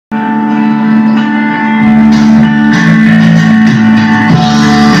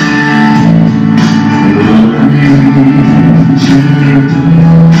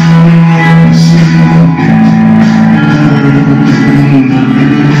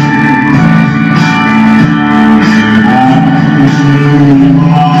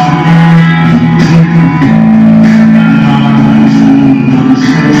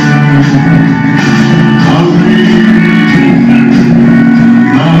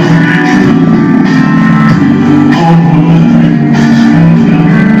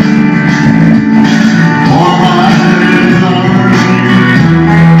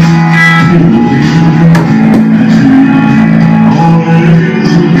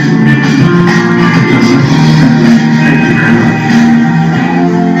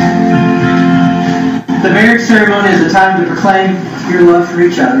proclaim your love for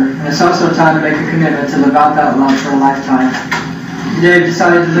each other, and it's also time to make a commitment to live out that love for a lifetime. Today you've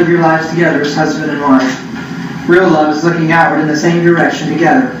decided to live your lives together as husband and wife. Real love is looking outward in the same direction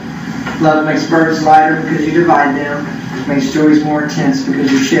together. Love makes burdens lighter because you divide them. It makes joys more intense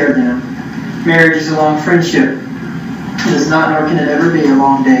because you share them. Marriage is a long friendship. It is not, nor can it ever be, a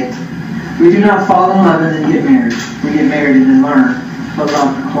long date. We do not fall in love and then get married. We get married and then learn what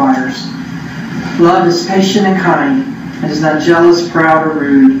love requires. Love is patient and kind. It is not jealous, proud, or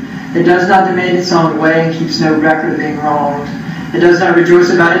rude. It does not demand its own way and keeps no record of being wronged. It does not rejoice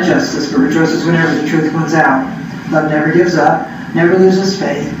about injustice, but rejoices whenever the truth comes out. Love never gives up, never loses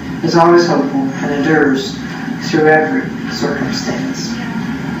faith, is always hopeful, and endures through every circumstance.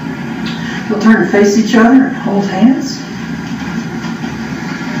 We'll turn to face each other and hold hands.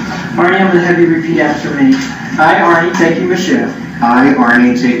 Arnie, I'm going to have you repeat after me. I, Arnie, take you, Michelle. I,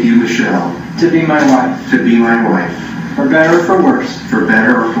 Arnie, take you, Michelle. To be my wife. To be my wife. For better or for worse. For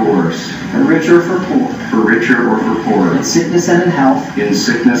better or for worse. For richer or for poor. For richer or for poorer. In sickness and in health. In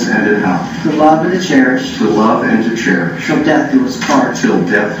sickness and in health. To love and to cherish. To love and to cherish. Till death do us part. Till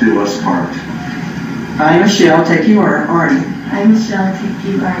death do us part. I, Michelle, take you, Arnie. I, Michelle, take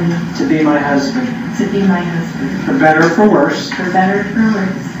you, Arnie. To be my husband. To be my husband. For better or for worse. For better or for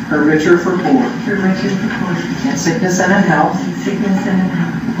worse. For richer or for poor. For richer or for poor. In sickness and in health. In sickness and in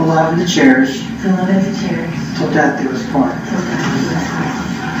health. To love and to cherish. To love and to cherish. Till death do us part. Till death do us part.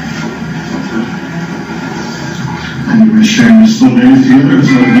 And you were sharing this little baby together,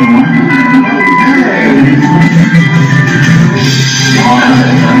 so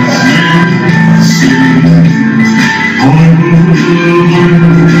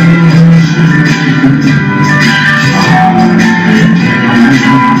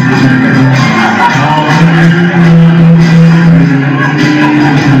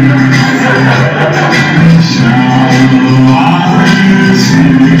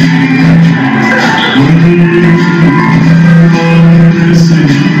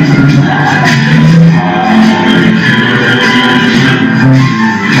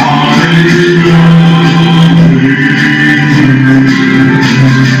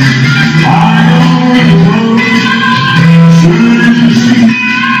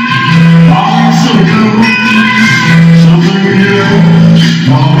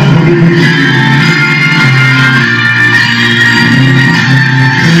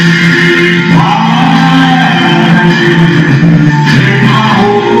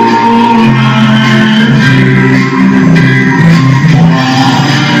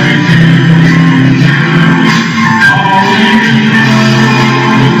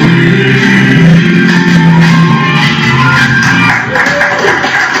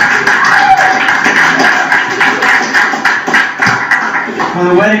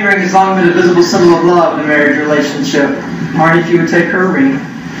Well, the wedding ring has long been a visible symbol of love in a marriage relationship. Arnie, if you would take her ring,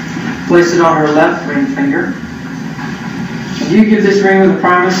 place it on her left ring finger. And you give this ring with a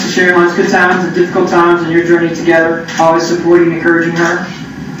promise to share life's good times and difficult times in your journey together, always supporting and encouraging her.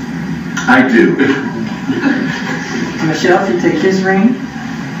 I do. And Michelle, if you take his ring,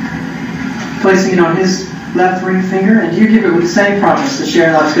 placing it on his left ring finger, and you give it with the same promise to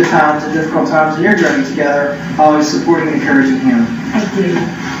share life's good times and difficult times in your journey together, always supporting and encouraging him. I do.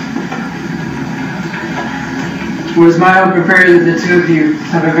 Well, it is my hope and prayer that the two of you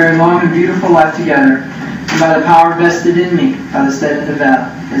have a very long and beautiful life together, and by the power vested in me by the state of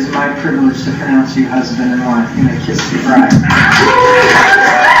Nevada, it is my privilege to pronounce you husband and wife. You may kiss the bride.